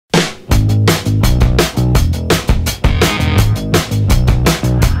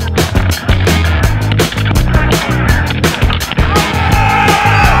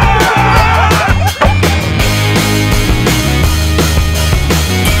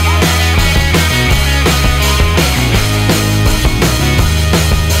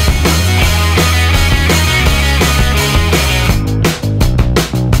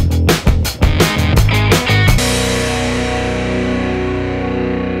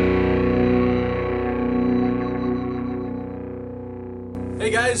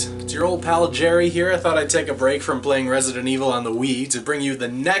Hey guys, it's your old pal Jerry here. I thought I'd take a break from playing Resident Evil on the Wii to bring you the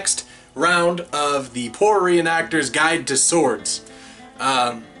next round of the Poor Reenactor's Guide to Swords.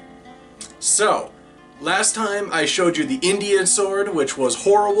 So, last time I showed you the Indian sword, which was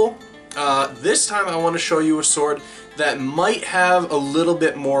horrible. This time I want to show you a sword that might have a little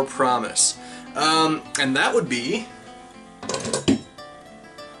bit more promise. And that would be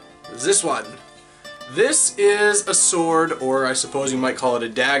this one. This is a sword, or I suppose you might call it a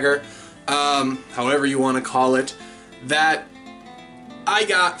dagger, however you want to call it, that I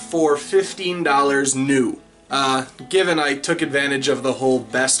got for $15 new. Given I took advantage of the whole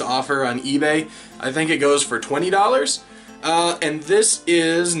best offer on eBay, I think it goes for $20. And this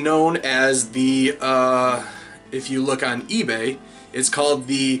is known as the, if you look on eBay, it's called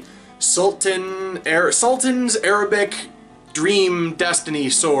the Sultan's Arabic Dream Destiny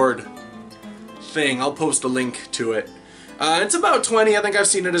Sword thing. I'll post a link to it. It's about $20. I think I've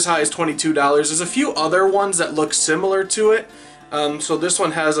seen it as high as $22. There's a few other ones that look similar to it. So this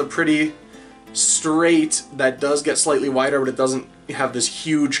one has a pretty straight that does get slightly wider, but it doesn't have this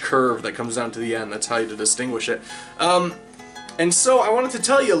huge curve that comes down to the end. That's how you distinguish it. And so I wanted to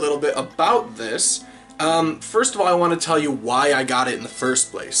tell you a little bit about this. First of all, I want to tell you why I got it in the first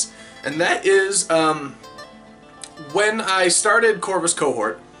place. And that is when I started Corvus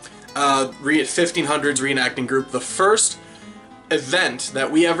Cohort, 1500s reenacting group, the first event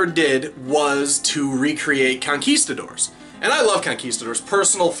that we ever did was to recreate conquistadors. And I love conquistadors,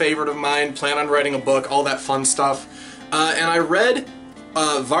 personal favorite of mine, plan on writing a book, all that fun stuff. And I read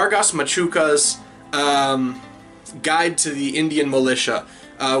Vargas Machuca's Guide to the Indian Militia,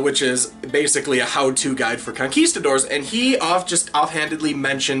 which is basically a how-to guide for conquistadors, and he just offhandedly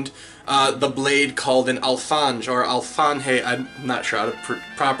mentioned the blade called an Alfange, or Alfange, I'm not sure how to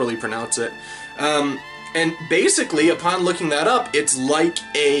properly pronounce it. And basically, upon looking that up, it's like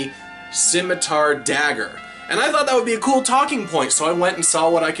a scimitar dagger. And I thought that would be a cool talking point, so I went and saw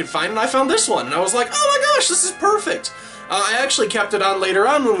what I could find, and I found this one, and I was like, oh my gosh, this is perfect! I actually kept it on later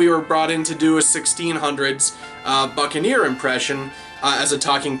on when we were brought in to do a 1600s Buccaneer impression as a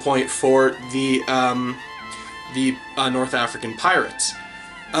talking point for the North African pirates.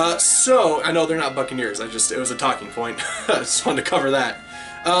 So, I know they're not Buccaneers, it was a talking point. I just wanted to cover that.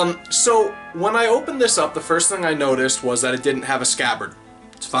 So, when I opened this up, the first thing I noticed was that it didn't have a scabbard.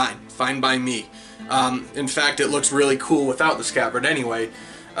 It's fine by me. In fact, it looks really cool without the scabbard anyway.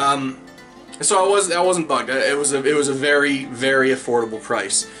 So I wasn't bugged. It was a very, very affordable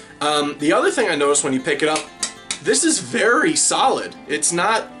price. The other thing I noticed when you pick it up, this is very solid. It's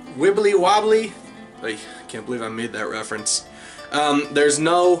not wibbly wobbly. I can't believe I made that reference. There's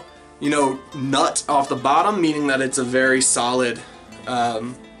no, nut off the bottom, meaning that it's a very solid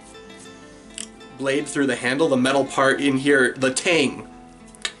blade through the handle. The metal part in here, the tang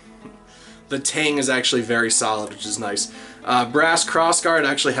is actually very solid, which is nice. Brass crossguard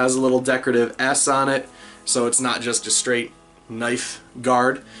actually has a little decorative S on it, so it's not just a straight knife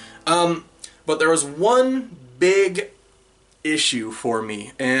guard. But there was one big issue for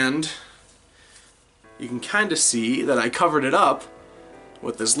me, and you can kind of see that I covered it up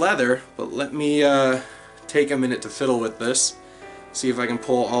with this leather, but let me take a minute to fiddle with this, see if I can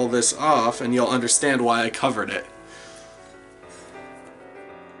pull all this off, and you'll understand why I covered it.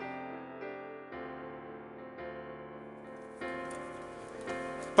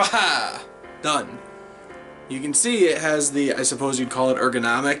 Baha! Done. You can see it has the, I suppose you'd call it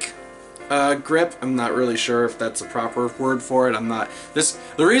ergonomic grip. I'm not really sure if that's a proper word for it.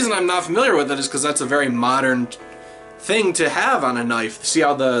 The reason I'm not familiar with it is because that's a very modern thing to have on a knife. See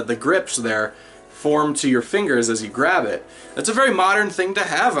how the grips there form to your fingers as you grab it? That's a very modern thing to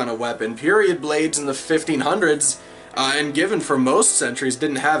have on a weapon. Period blades in the 1500s and given for most centuries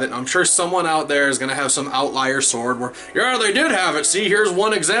didn't have it. And I'm sure someone out there is going to have some outlier sword where, yeah, they did have it. See, here's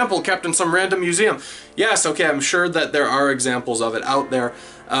one example kept in some random museum. Yes, okay, I'm sure that there are examples of it out there,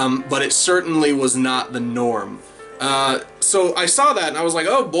 but it certainly was not the norm. So I saw that and I was like,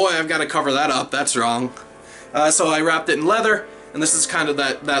 oh boy, I've got to cover that up. That's wrong. So I wrapped it in leather, and this is kind of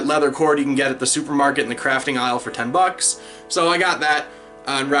that leather cord you can get at the supermarket in the crafting aisle for 10 bucks. So I got that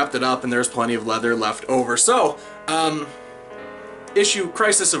and wrapped it up, and there's plenty of leather left over. So,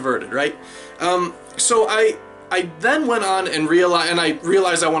 crisis averted, right? So I then went on and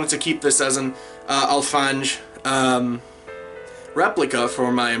realized I wanted to keep this as an Alfange replica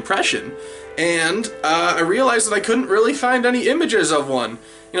for my impression, and I realized that I couldn't really find any images of one.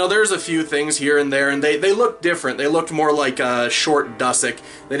 There's a few things here and there, and they looked different. They looked more like a short dussack.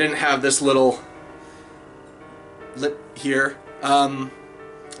 They didn't have this little lip here.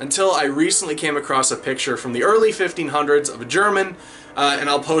 until I recently came across a picture from the early 1500s of a German, and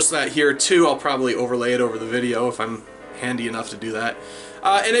I'll post that here too. I'll probably overlay it over the video if I'm handy enough to do that.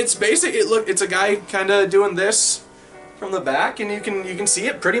 And it's basic. It's a guy kind of doing this from the back, and you can see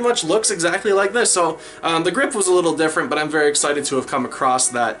it pretty much looks exactly like this. So the grip was a little different, but I'm very excited to have come across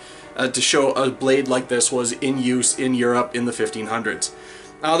that to show a blade like this was in use in Europe in the 1500s.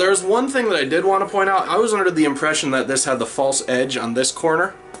 Now there's one thing that I did want to point out. I was under the impression that this had the false edge on this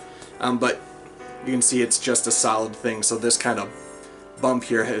corner, but you can see it's just a solid thing, so this kind of bump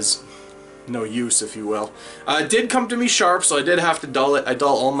here has no use, if you will. It did come to me sharp, so I did have to dull it. I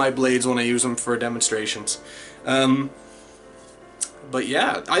dull all my blades when I use them for demonstrations. But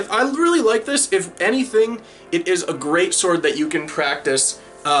yeah, I really like this. If anything, it is a great sword that you can practice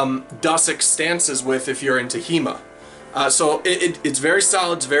Dusek stances with if you're into HEMA. So it's very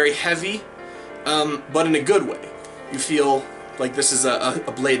solid, it's very heavy, but in a good way. You feel like this is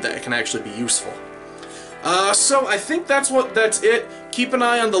a blade that can actually be useful. So I think that's it. Keep an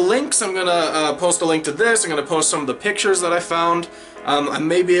eye on the links. I'm gonna post a link to this. I'm gonna post some of the pictures that I found. I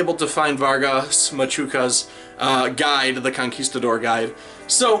may be able to find Vargas Machuca's guide, the Conquistador guide.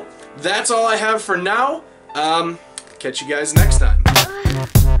 So that's all I have for now. Catch you guys next time.